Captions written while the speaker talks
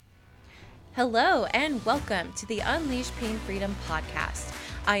Hello and welcome to the Unleash Pain Freedom podcast.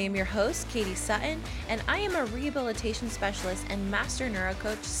 I am your host, Katie Sutton, and I am a rehabilitation specialist and master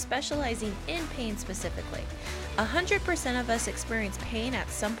neurocoach specializing in pain specifically. 100% of us experience pain at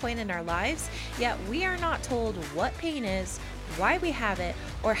some point in our lives, yet we are not told what pain is, why we have it,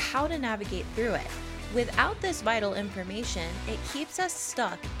 or how to navigate through it. Without this vital information, it keeps us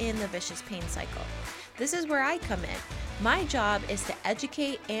stuck in the vicious pain cycle. This is where I come in. My job is to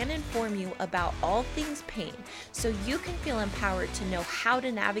educate and inform you about all things pain so you can feel empowered to know how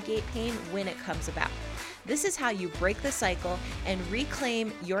to navigate pain when it comes about. This is how you break the cycle and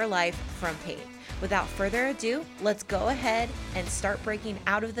reclaim your life from pain. Without further ado, let's go ahead and start breaking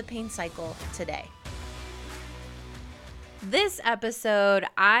out of the pain cycle today. This episode,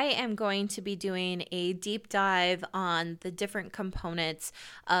 I am going to be doing a deep dive on the different components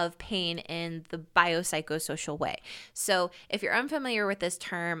of pain in the biopsychosocial way. So if you're unfamiliar with this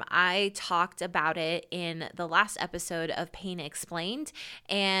term, I talked about it in the last episode of Pain Explained,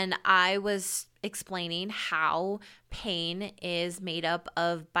 and I was explaining how pain is made up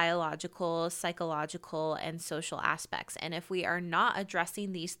of biological, psychological, and social aspects. And if we are not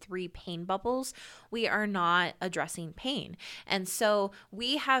addressing these three pain bubbles, we are not addressing pain. And so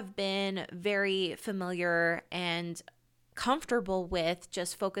we have been very familiar and comfortable with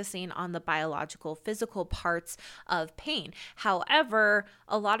just focusing on the biological, physical parts of pain. However,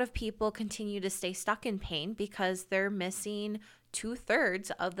 a lot of people continue to stay stuck in pain because they're missing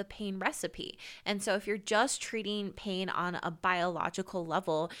 2/3 of the pain recipe. And so if you're just treating pain on a biological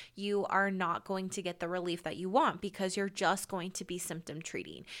level, you are not going to get the relief that you want because you're just going to be symptom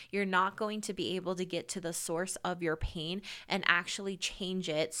treating. You're not going to be able to get to the source of your pain and actually change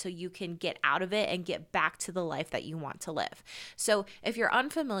it so you can get out of it and get back to the life that you want to live. So if you're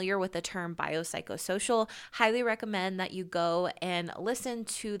unfamiliar with the term biopsychosocial, highly recommend that you go and listen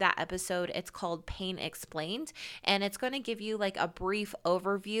to that episode. It's called Pain Explained, and it's going to give you like a brief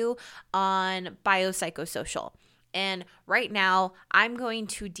overview on biopsychosocial. And right now, I'm going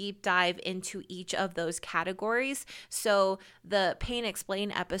to deep dive into each of those categories. So the Pain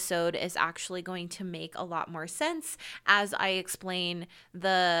Explained episode is actually going to make a lot more sense as I explain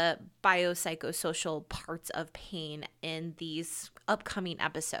the biopsychosocial parts of pain in these upcoming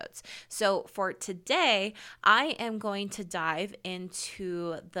episodes. So for today, I am going to dive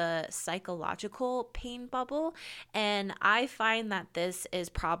into the psychological pain bubble. And I find that this is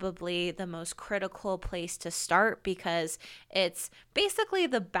probably the most critical place to start because it's basically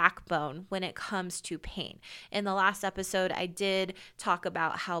the backbone when it comes to pain. In the last episode, I did talk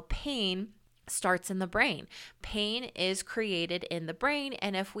about how pain starts in the brain. Pain is created in the brain,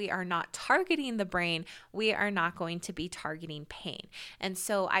 and if we are not targeting the brain, we are not going to be targeting pain. And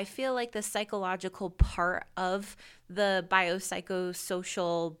so I feel like the psychological part of the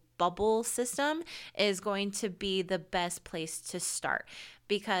biopsychosocial bubble system is going to be the best place to start.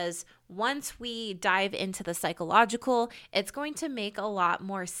 Because once we dive into the psychological, it's going to make a lot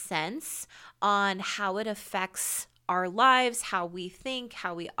more sense on how it affects our lives, how we think,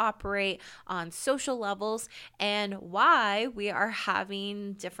 how we operate on social levels, and why we are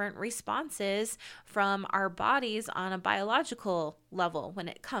having different responses from our bodies on a biological level when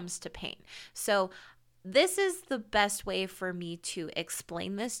it comes to pain. So this is the best way for me to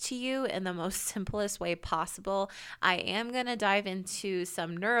explain this to you in the most simplest way possible. I am going to dive into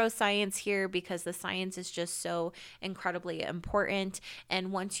some neuroscience here because the science is just so incredibly important.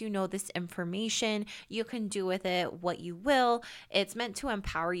 And once you know this information, you can do with it what you will. It's meant to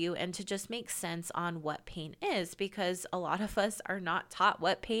empower you and to just make sense on what pain is because a lot of us are not taught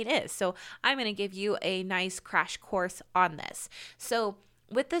what pain is. So I'm going to give you a nice crash course on this. So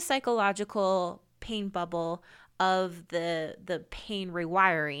with the psychological pain bubble of the pain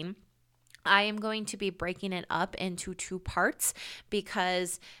rewiring, I am going to be breaking it up into two parts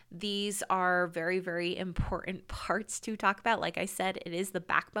because these are very, very important parts to talk about. Like I said, it is the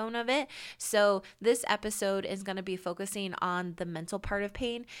backbone of it. So this episode is going to be focusing on the mental part of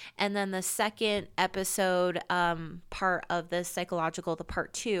pain. And then the second episode part of the psychological, the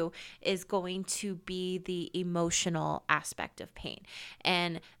part 2, is going to be the emotional aspect of pain.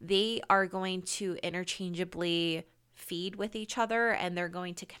 And they are going to interchangeably feed with each other, and they're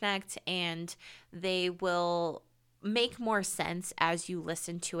going to connect, and they will make more sense as you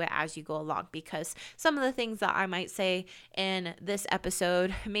listen to it as you go along, because some of the things that I might say in this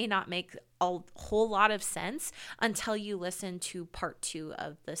episode may not make a whole lot of sense until you listen to part 2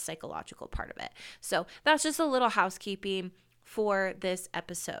 of the psychological part of it. So that's just a little housekeeping for this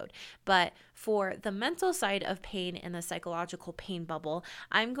episode. But for the mental side of pain and the psychological pain bubble,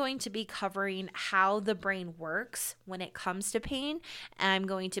 I'm going to be covering how the brain works when it comes to pain. I'm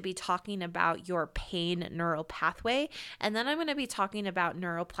going to be talking about your pain neural pathway. And then I'm going to be talking about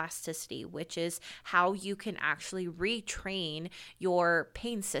neuroplasticity, which is how you can actually retrain your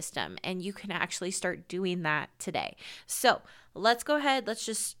pain system. And you can actually start doing that today. So let's go ahead. Let's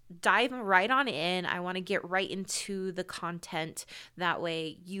just dive right on in. I want to get right into the content. That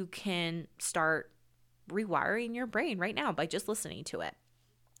way you can start rewiring your brain right now by just listening to it.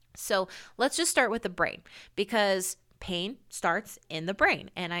 So let's just start with the brain, because pain starts in the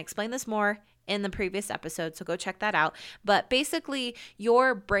brain. And I explained this more in the previous episode, so go check that out. But basically,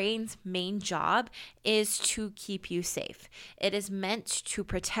 your brain's main job is to keep you safe. It is meant to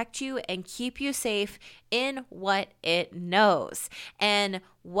protect you and keep you safe in what it knows. And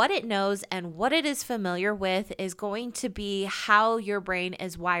what it knows and what it is familiar with is going to be how your brain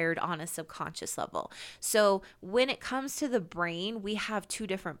is wired on a subconscious level. So when it comes to the brain, we have two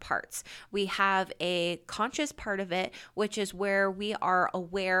different parts. We have a conscious part of it, which is where we are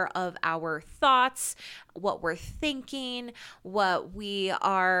aware of our thoughts, what we're thinking, what we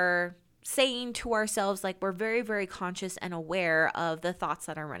are saying to ourselves. Like, we're very, very conscious and aware of the thoughts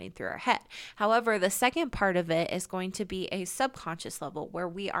that are running through our head. However, the second part of it is going to be a subconscious level where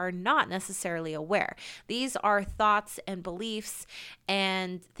we are not necessarily aware. These are thoughts and beliefs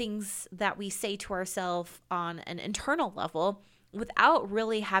and things that we say to ourselves on an internal level without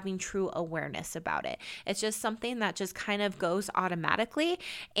really having true awareness about it. It's just something that just kind of goes automatically.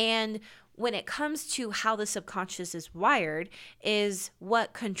 And when it comes to how the subconscious is wired, is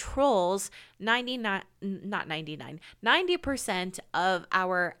what controls 90% of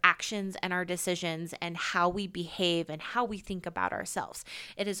our actions and our decisions and how we behave and how we think about ourselves.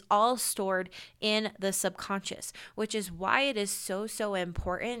 It is all stored in the subconscious, which is why it is so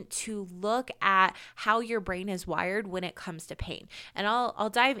important to look at how your brain is wired when it comes to pain. And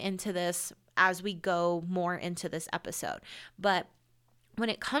I'll dive into this as we go more into this episode. But when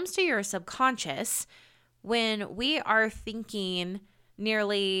it comes to your subconscious, when we are thinking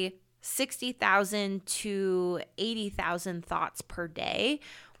nearly 60,000 to 80,000 thoughts per day,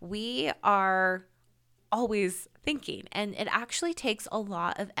 we are always thinking. And it actually takes a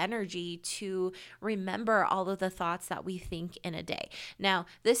lot of energy to remember all of the thoughts that we think in a day. Now,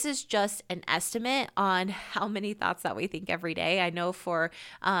 this is just an estimate on how many thoughts that we think every day. I know for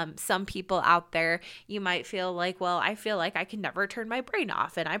some people out there, you might feel like, well, I feel like I can never turn my brain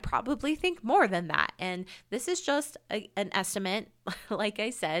off, and I probably think more than that. And this is just an estimate, like I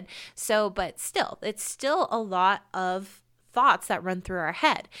said. So, but still, it's still a lot of thoughts that run through our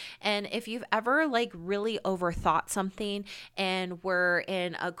head. And if you've ever really overthought something and were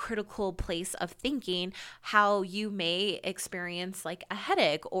in a critical place of thinking, how you may experience a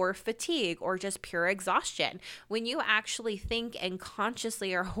headache or fatigue or just pure exhaustion. When you actually think and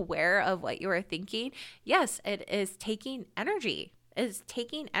consciously are aware of what you are thinking, yes, it is taking energy.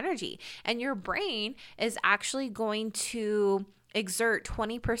 And your brain is actually going to exert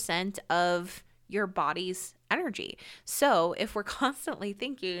 20% of your body's energy. So if we're constantly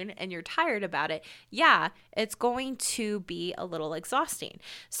thinking and you're tired about it, yeah, it's going to be a little exhausting.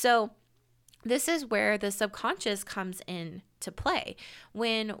 So this is where the subconscious comes in to play.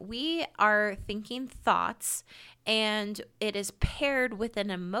 When we are thinking thoughts and it is paired with an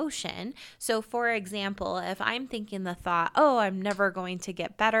emotion. So for example, if I'm thinking the thought, oh, I'm never going to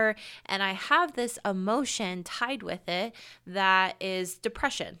get better, and I have this emotion tied with it that is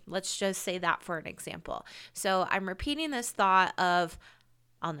depression. Let's just say that for an example. So I'm repeating this thought of,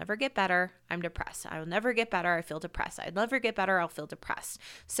 I'll never get better, I'm depressed. I'll never get better, I feel depressed. I'll never get better, I'll feel depressed.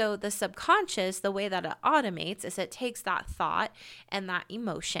 So the subconscious, the way that it automates is it takes that thought and that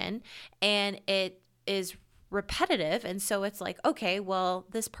emotion and it is repetitive. And so it's like, okay, well,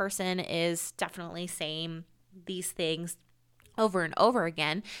 this person is definitely saying these things over and over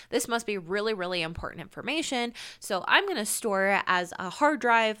again. This must be really, really important information. So I'm going to store it as a hard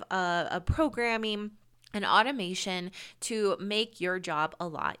drive, a programming, an automation to make your job a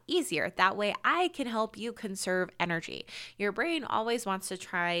lot easier. That way I can help you conserve energy. Your brain always wants to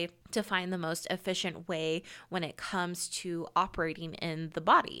try to find the most efficient way when it comes to operating in the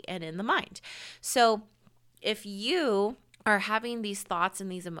body and in the mind. So if you are having these thoughts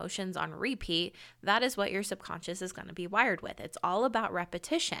and these emotions on repeat, that is what your subconscious is going to be wired with. It's all about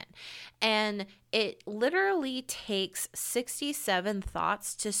repetition. And it literally takes 67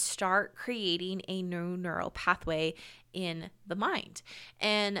 thoughts to start creating a new neural pathway in the mind.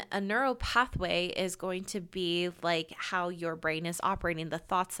 And a neural pathway is going to be like how your brain is operating, the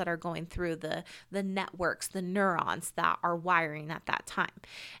thoughts that are going through the networks, the neurons that are wiring at that time.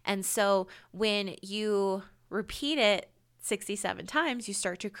 And so when you repeat it 67 times, you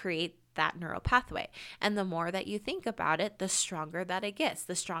start to create that neural pathway. And the more that you think about it, the stronger that it gets,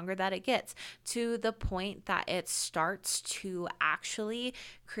 to the point that it starts to actually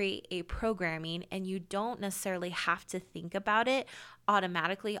create a programming, and you don't necessarily have to think about it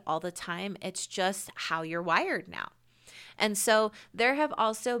automatically all the time. It's just how you're wired now. And so there have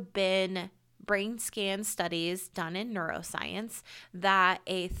also been brain scan studies done in neuroscience that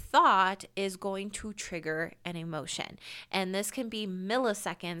a thought is going to trigger an emotion. And this can be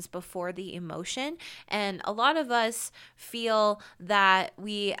milliseconds before the emotion. And a lot of us feel that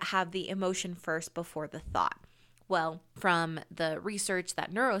we have the emotion first before the thought. Well, from the research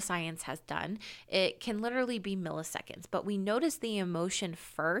that neuroscience has done, it can literally be milliseconds, but we notice the emotion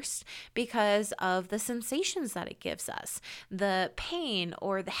first because of the sensations that it gives us, the pain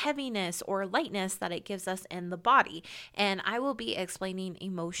or the heaviness or lightness that it gives us in the body. And I will be explaining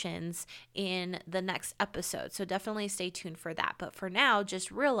emotions in the next episode, so definitely stay tuned for that. But for now,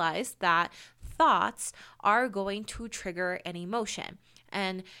 just realize that thoughts are going to trigger an emotion.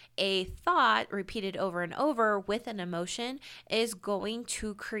 And a thought repeated over and over with an emotion is going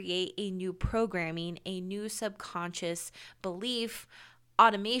to create a new programming, a new subconscious belief,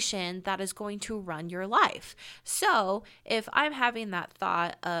 automation that is going to run your life. So if I'm having that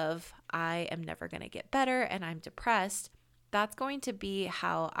thought of I am never going to get better and I'm depressed, that's going to be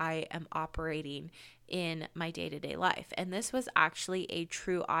how I am operating in my day-to-day life. And this was actually a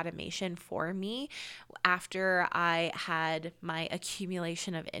true automation for me after I had my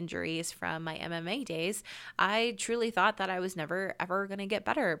accumulation of injuries from my MMA days. I truly thought that I was never ever going to get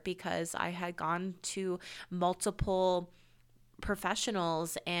better because I had gone to multiple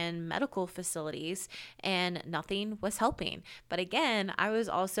professionals and medical facilities and nothing was helping. But again, I was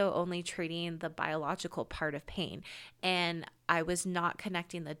also only treating the biological part of pain, and I was not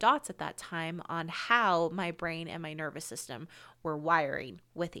connecting the dots at that time on how my brain and my nervous system were wiring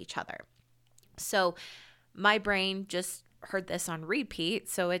with each other. So my brain just heard this on repeat,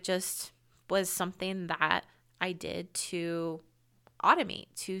 so it just was something that I did to automate,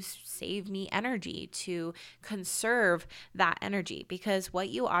 to save me energy, to conserve that energy, because what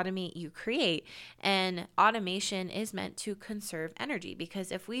you automate, you create. And automation is meant to conserve energy,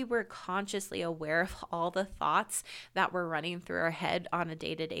 because if we were consciously aware of all the thoughts that were running through our head on a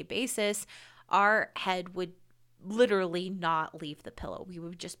day-to-day basis, our head would literally not leave the pillow. We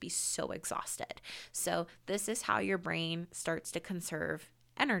would just be so exhausted. So this is how your brain starts to conserve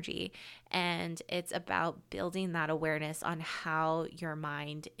energy, and it's about building that awareness on how your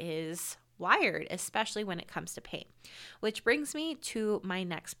mind is wired, especially when it comes to pain. Which brings me to my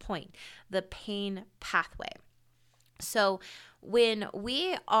next point, the pain pathway. So when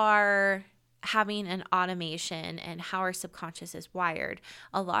we are having an automation and how our subconscious is wired,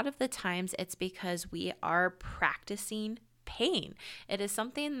 a lot of the times it's because we are practicing pain. It is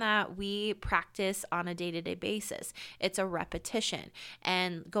something that we practice on a day-to-day basis. It's a repetition.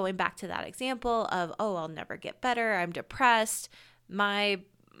 And going back to that example of, oh, I'll never get better, I'm depressed,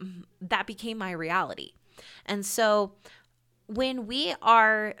 that became my reality. And so when we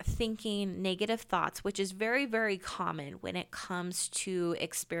are thinking negative thoughts, which is very, very common when it comes to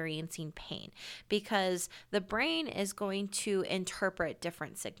experiencing pain, because the brain is going to interpret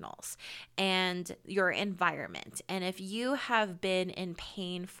different signals and your environment. And if you have been in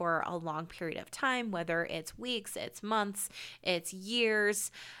pain for a long period of time, whether it's weeks, it's months, it's years,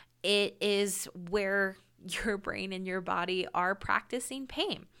 it is where your brain and your body are practicing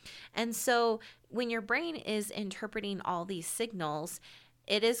pain. And so when your brain is interpreting all these signals,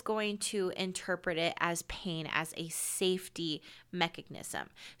 it is going to interpret it as pain, as a safety mechanism.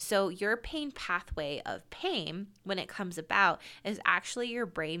 So your pain pathway of pain, when it comes about, is actually your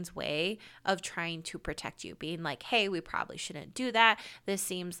brain's way of trying to protect you, being like, hey, we probably shouldn't do that. This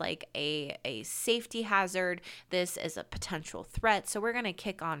seems like a safety hazard. This is a potential threat. So we're going to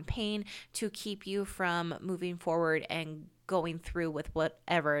kick on pain to keep you from moving forward and going through with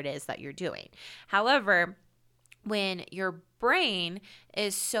whatever it is that you're doing. However, when your brain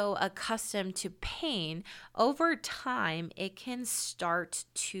is so accustomed to pain, over time, it can start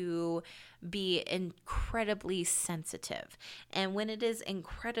to be incredibly sensitive. And when it is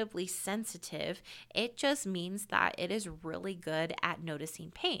incredibly sensitive, it just means that it is really good at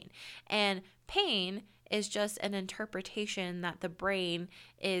noticing pain. And pain is just an interpretation that the brain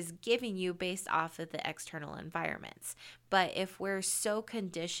is giving you based off of the external environments. But if we're so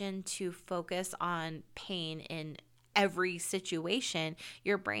conditioned to focus on pain in every situation,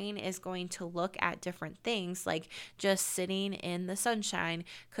 your brain is going to look at different things. Like just sitting in the sunshine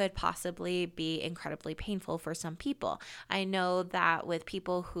could possibly be incredibly painful for some people. I know that with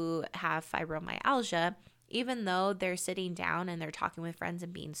people who have fibromyalgia, even though they're sitting down and they're talking with friends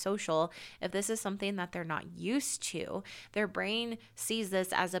and being social, if this is something that they're not used to, their brain sees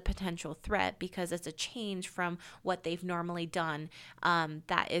this as a potential threat because it's a change from what they've normally done,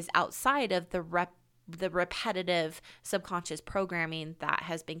 that is outside of the repetitive subconscious programming that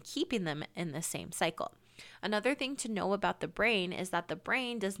has been keeping them in the same cycle. Another thing to know about the brain is that the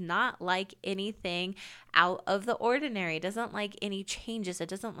brain does not like anything out of the ordinary. It doesn't like any changes. It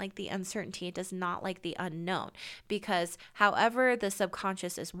doesn't like the uncertainty. It does not like the unknown, because however the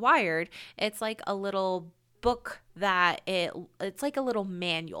subconscious is wired, it's like a little book that it's like a little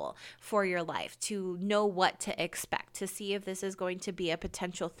manual for your life to know what to expect, to see if this is going to be a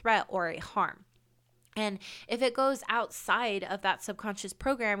potential threat or a harm. And if it goes outside of that subconscious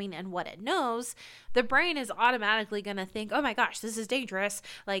programming and what it knows, the brain is automatically going to think, oh my gosh, this is dangerous.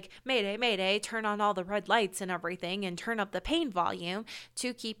 Like, mayday, mayday, turn on all the red lights and everything and turn up the pain volume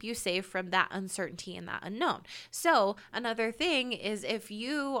to keep you safe from that uncertainty and that unknown. So another thing is, if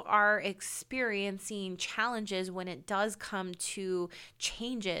you are experiencing challenges when it does come to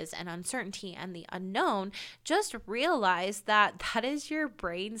changes and uncertainty and the unknown, just realize that that is your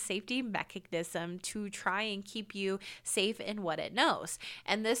brain's safety mechanism to try and keep you safe in what it knows.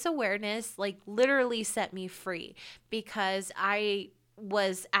 And this awareness literally set me free, because I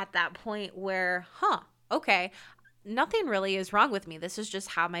was at that point where, okay, nothing really is wrong with me. This is just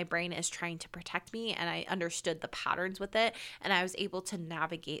how my brain is trying to protect me. And I understood the patterns with it. And I was able to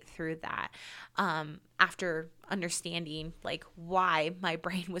navigate through that after understanding why my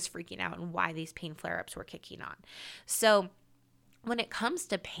brain was freaking out and why these pain flare-ups were kicking on. So when it comes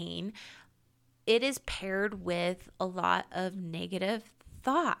to pain, it is paired with a lot of negative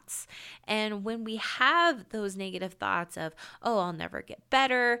thoughts. And when we have those negative thoughts of, oh, I'll never get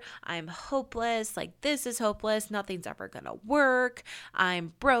better, I'm hopeless, this is hopeless, nothing's ever gonna work,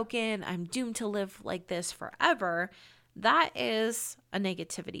 I'm broken, I'm doomed to live like this forever, that is a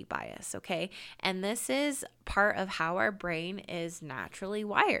negativity bias, okay? And this is part of how our brain is naturally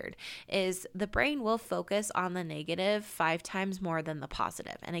wired, is the brain will focus on the negative 5 times more than the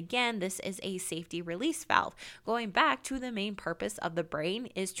positive. And again, this is a safety release valve. Going back to the main purpose of the brain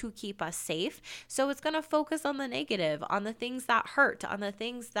is to keep us safe. So it's going to focus on the negative, on the things that hurt, on the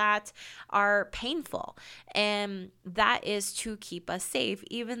things that are painful. And that is to keep us safe,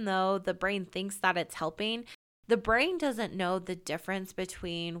 even though the brain thinks that it's helping. The brain doesn't know the difference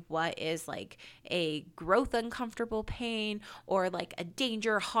between what is a growth uncomfortable pain or a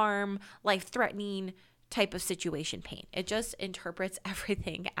danger, harm, life-threatening type of situation pain. It just interprets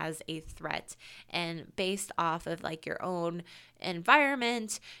everything as a threat, and based off of your own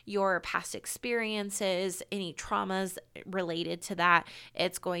environment, your past experiences, any traumas related to that,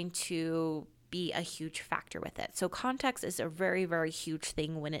 it's going to be a huge factor with it. So context is a very, very huge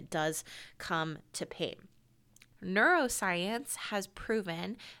thing when it does come to pain. Neuroscience has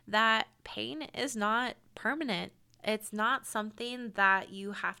proven that pain is not permanent. It's not something that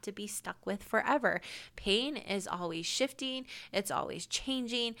you have to be stuck with forever. Pain is always shifting, it's always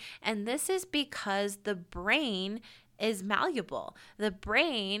changing, and this is because the brain is malleable. The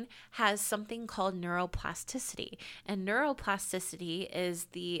brain has something called neuroplasticity, and neuroplasticity is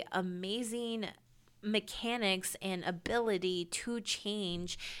the amazing mechanics and ability to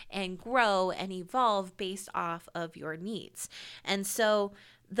change and grow and evolve based off of your needs. And so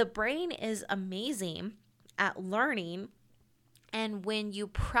the brain is amazing at learning. And when you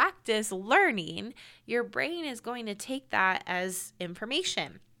practice learning, your brain is going to take that as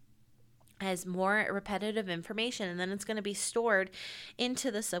information, as more repetitive information, and then it's going to be stored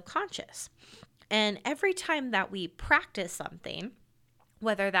into the subconscious. And every time that we practice something,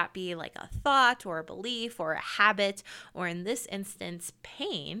 whether that be a thought or a belief or a habit, or in this instance,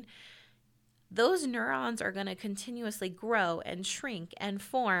 pain, those neurons are going to continuously grow and shrink and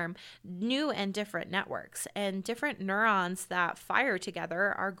form new and different networks. And different neurons that fire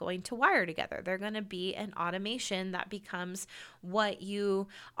together are going to wire together. They're going to be an automation that becomes what you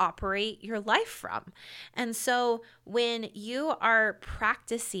operate your life from. And so when you are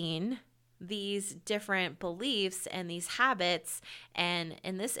practicing these different beliefs and these habits, and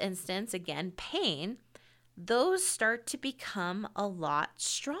in this instance, again, pain, those start to become a lot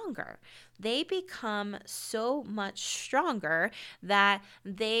stronger. They become so much stronger that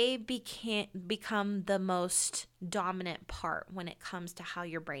they become the most dominant part when it comes to how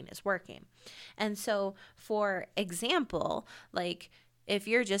your brain is working. And so, for example, if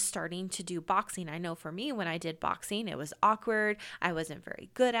you're just starting to do boxing, I know for me, when I did boxing, it was awkward. I wasn't very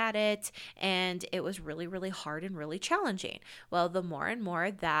good at it, and it was really, really hard and really challenging. Well, the more and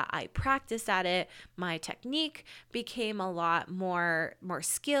more that I practiced at it, my technique became a lot more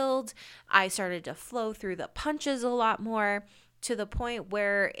skilled. I started to flow through the punches a lot more, to the point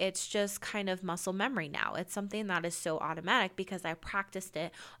where it's just kind of muscle memory now. It's something that is so automatic because I practiced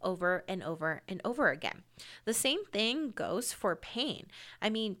it over and over and over again. The same thing goes for pain. I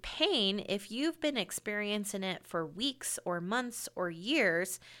mean, pain, if you've been experiencing it for weeks or months or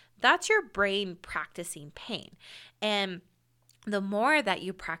years, that's your brain practicing pain. And the more that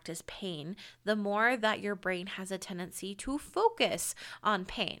you practice pain, the more that your brain has a tendency to focus on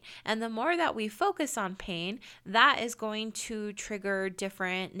pain. And the more that we focus on pain, that is going to trigger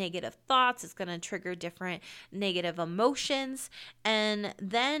different negative thoughts. It's going to trigger different negative emotions. And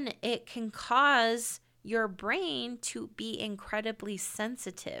then it can cause your brain to be incredibly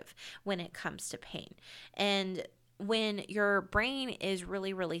sensitive when it comes to pain. And when your brain is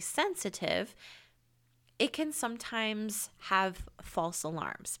really, really sensitive, it can sometimes have false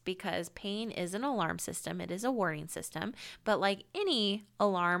alarms, because pain is an alarm system. It is a warning system. But like any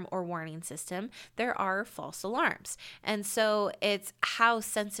alarm or warning system, there are false alarms. And so it's how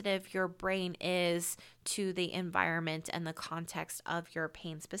sensitive your brain is to the environment and the context of your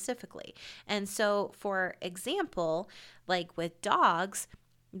pain specifically. And so, for example, like with dogs,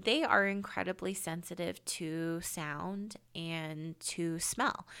 they are incredibly sensitive to sound and to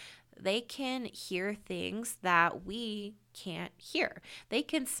smell. They can hear things that we can't hear. They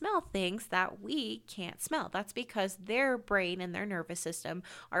can smell things that we can't smell. That's because their brain and their nervous system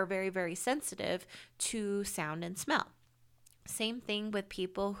are very, very sensitive to sound and smell. Same thing with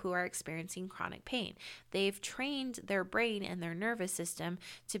people who are experiencing chronic pain. They've trained their brain and their nervous system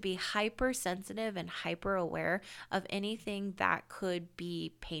to be hypersensitive and hyper aware of anything that could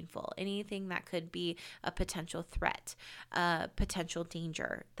be painful, anything that could be a potential threat, potential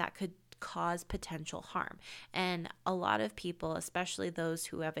danger that could cause potential harm. And a lot of people, especially those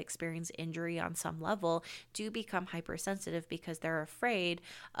who have experienced injury on some level, do become hypersensitive because they're afraid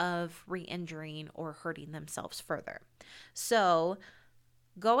of re-injuring or hurting themselves further. So,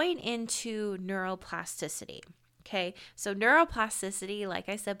 going into neuroplasticity. Okay, so neuroplasticity, like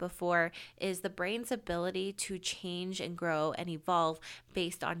I said before, is the brain's ability to change and grow and evolve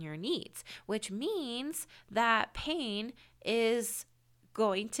based on your needs, which means that pain is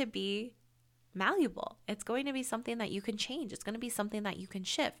going to be malleable. It's going to be something that you can change. It's going to be something that you can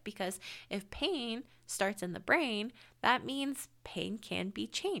shift, because if pain starts in the brain, that means pain can be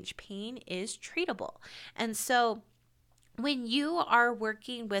changed. Pain is treatable. And so when you are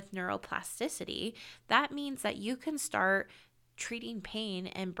working with neuroplasticity, that means that you can start treating pain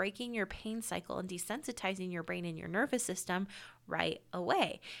and breaking your pain cycle and desensitizing your brain and your nervous system right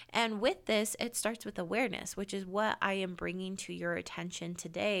away. And with this, it starts with awareness, which is what I am bringing to your attention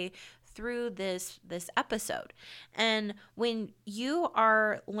today through this episode. And when you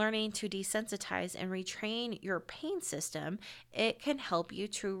are learning to desensitize and retrain your pain system, it can help you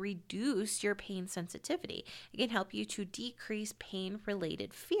to reduce your pain sensitivity. It can help you to decrease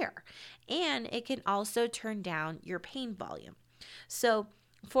pain-related fear. And it can also turn down your pain volume. So,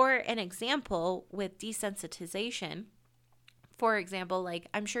 for an example, with desensitization, for example, like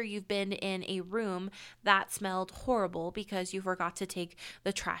I'm sure you've been in a room that smelled horrible because you forgot to take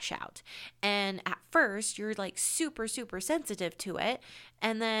the trash out. And at first, you're like super, super sensitive to it.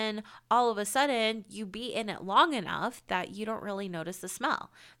 And then all of a sudden, you be in it long enough that you don't really notice the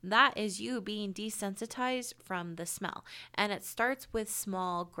smell. That is you being desensitized from the smell. And it starts with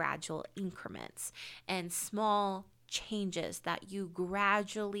small, gradual increments and small changes that you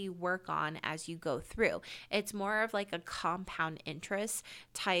gradually work on as you go through. It's more of like a compound interest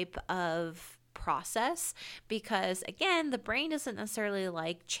type of process, because again, the brain doesn't necessarily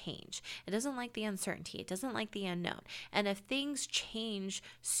like change. It doesn't like the uncertainty. It doesn't like the unknown. And if things change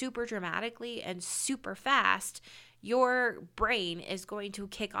super dramatically and super fast, your brain is going to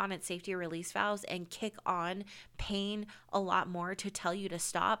kick on its safety release valves and kick on pain a lot more to tell you to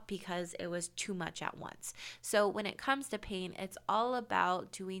stop, because it was too much at once. So when it comes to pain, it's all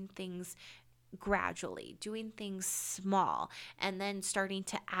about doing things gradually, doing things small, and then starting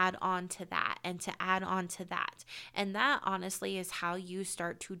to add on to that and to add on to that. And that honestly is how you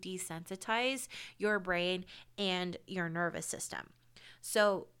start to desensitize your brain and your nervous system.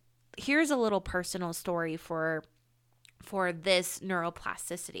 So here's a little personal story for this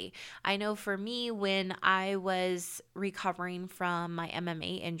neuroplasticity. I know for me, when I was recovering from my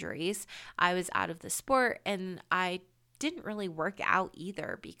MMA injuries, I was out of the sport, and I didn't really work out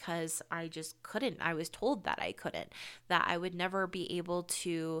either because I just couldn't. I was told that I couldn't, that I would never be able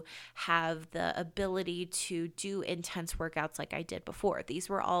to have the ability to do intense workouts like I did before. These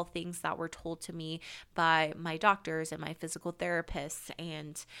were all things that were told to me by my doctors and my physical therapists,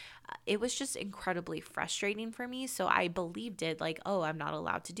 and it was just incredibly frustrating for me. So I believed it, like, oh, I'm not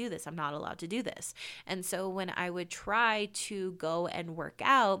allowed to do this. I'm not allowed to do this. And so when I would try to go and work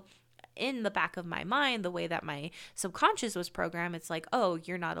out, in the back of my mind, the way that my subconscious was programmed, it's like, oh,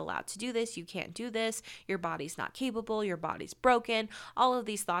 you're not allowed to do this. You can't do this. Your body's not capable. Your body's broken. All of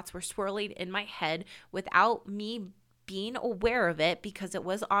these thoughts were swirling in my head without me being aware of it because it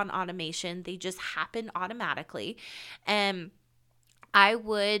was on automation. They just happened automatically. And I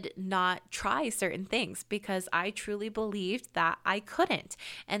would not try certain things because I truly believed that I couldn't.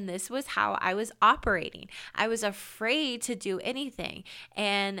 And this was how I was operating. I was afraid to do anything.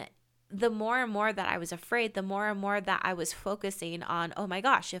 And the more and more that I was afraid, the more and more that I was focusing on, oh my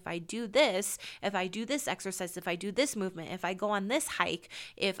gosh, if I do this exercise, if I do this movement, if I go on this hike,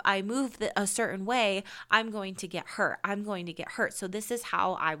 if I move a certain way, I'm going to get hurt. I'm going to get hurt. So this is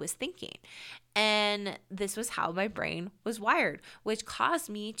how I was thinking. And this was how my brain was wired, which caused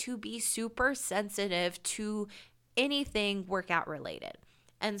me to be super sensitive to anything workout related.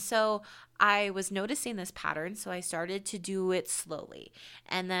 And so I was noticing this pattern, so I started to do it slowly.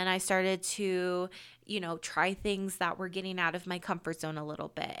 And then I started to, try things that were getting out of my comfort zone a little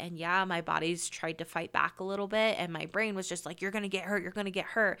bit. And yeah, my body's tried to fight back a little bit, and my brain was just like, you're going to get hurt, you're going to get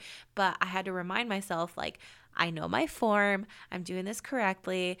hurt. But I had to remind myself, like, I know my form, I'm doing this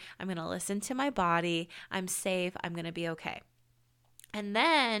correctly, I'm going to listen to my body, I'm safe, I'm going to be okay. And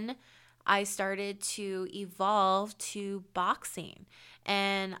then I started to evolve to boxing,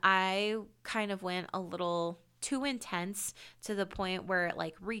 and I kind of went a little too intense to the point where it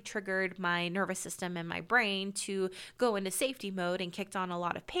like re-triggered my nervous system and my brain to go into safety mode and kicked on a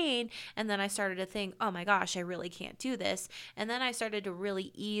lot of pain. And then I started to think, oh my gosh, I really can't do this. And then I started to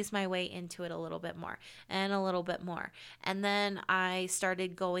really ease my way into it a little bit more and a little bit more. And then I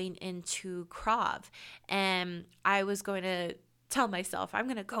started going into Krav, and I was going to tell myself I'm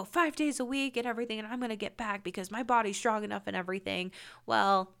going to go 5 days a week and everything, and I'm going to get back because my body's strong enough and everything.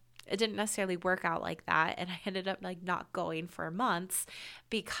 Well, it didn't necessarily work out like that, and I ended up like not going for months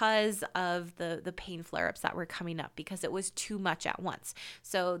because of the pain flare-ups that were coming up because it was too much at once.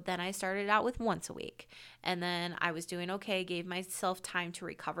 So then I started out with once a week, and then I was doing okay, gave myself time to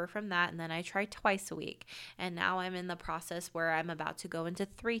recover from that, and then I tried twice a week, and now I'm in the process where I'm about to go into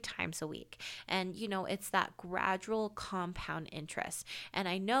 3 times a week. And it's that gradual compound interest. And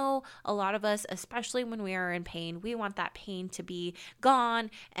I know a lot of us, especially when we are in pain, we want that pain to be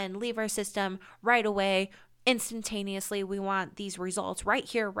gone and leave our system right away, instantaneously. We want these results right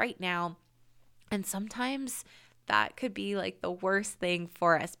here, right now. And sometimes that could be like the worst thing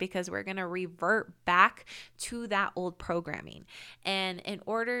for us because we're going to revert back to that old programming. And in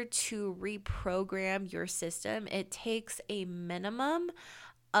order to reprogram your system, it takes a minimum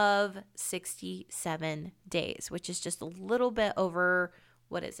of 67 days, which is just a little bit over,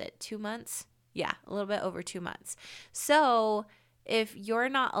 2 months? Yeah, a little bit over 2 months. So if you're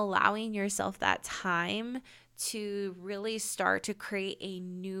not allowing yourself that time to really start to create a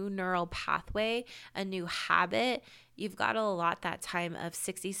new neural pathway, a new habit, you've got to allot that time of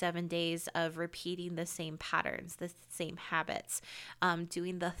 67 days of repeating the same patterns, the same habits,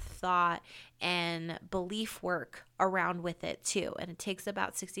 doing the thought and belief work around with it too. And it takes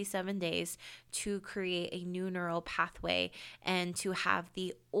about 67 days to create a new neural pathway and to have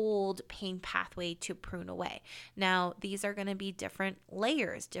the old pain pathway to prune away. Now, these are going to be different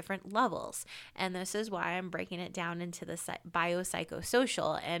layers, different levels. And this is why I'm breaking it down into the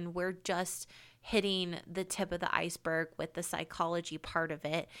biopsychosocial, and we're just hitting the tip of the iceberg with the psychology part of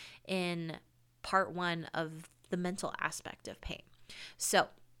it in part 1 of the mental aspect of pain. So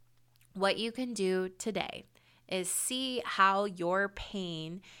what you can do today is see how your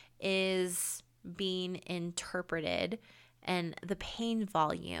pain is being interpreted and the pain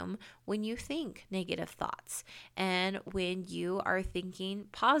volume when you think negative thoughts and when you are thinking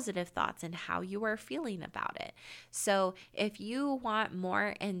positive thoughts and how you are feeling about it. So if you want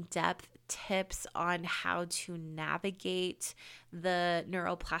more in-depth tips on how to navigate the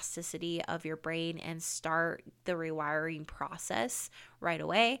neuroplasticity of your brain and start the rewiring process right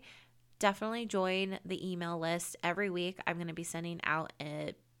away, definitely join the email list. Every week I'm going to be sending out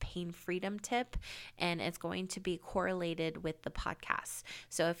a pain freedom tip, and it's going to be correlated with the podcast.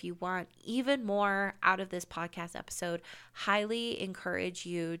 So if you want even more out of this podcast episode, highly encourage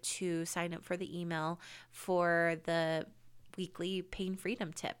you to sign up for the email for the weekly pain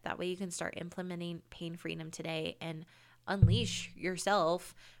freedom tip. That way you can start implementing pain freedom today and unleash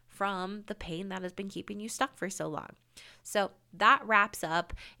yourself from the pain that has been keeping you stuck for so long. So that wraps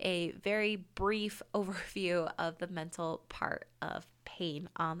up a very brief overview of the mental part of pain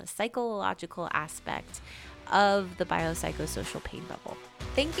on the psychological aspect of the biopsychosocial pain bubble.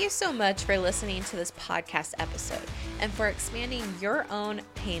 Thank you so much for listening to this podcast episode and for expanding your own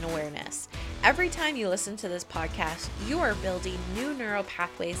pain awareness. Every time you listen to this podcast, you are building new neural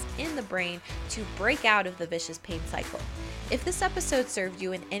pathways in the brain to break out of the vicious pain cycle. If this episode served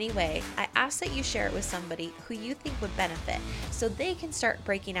you in any way, I ask that you share it with somebody who you think would benefit so they can start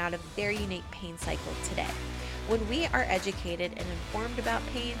breaking out of their unique pain cycle today. When we are educated and informed about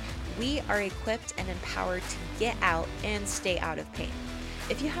pain, we are equipped and empowered to get out and stay out of pain.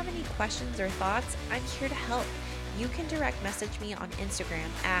 If you have any questions or thoughts, I'm here to help. You can direct message me on Instagram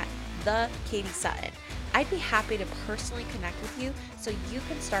at @KatieSutton. I'd be happy to personally connect with you so you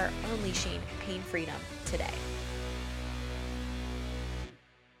can start unleashing pain freedom today.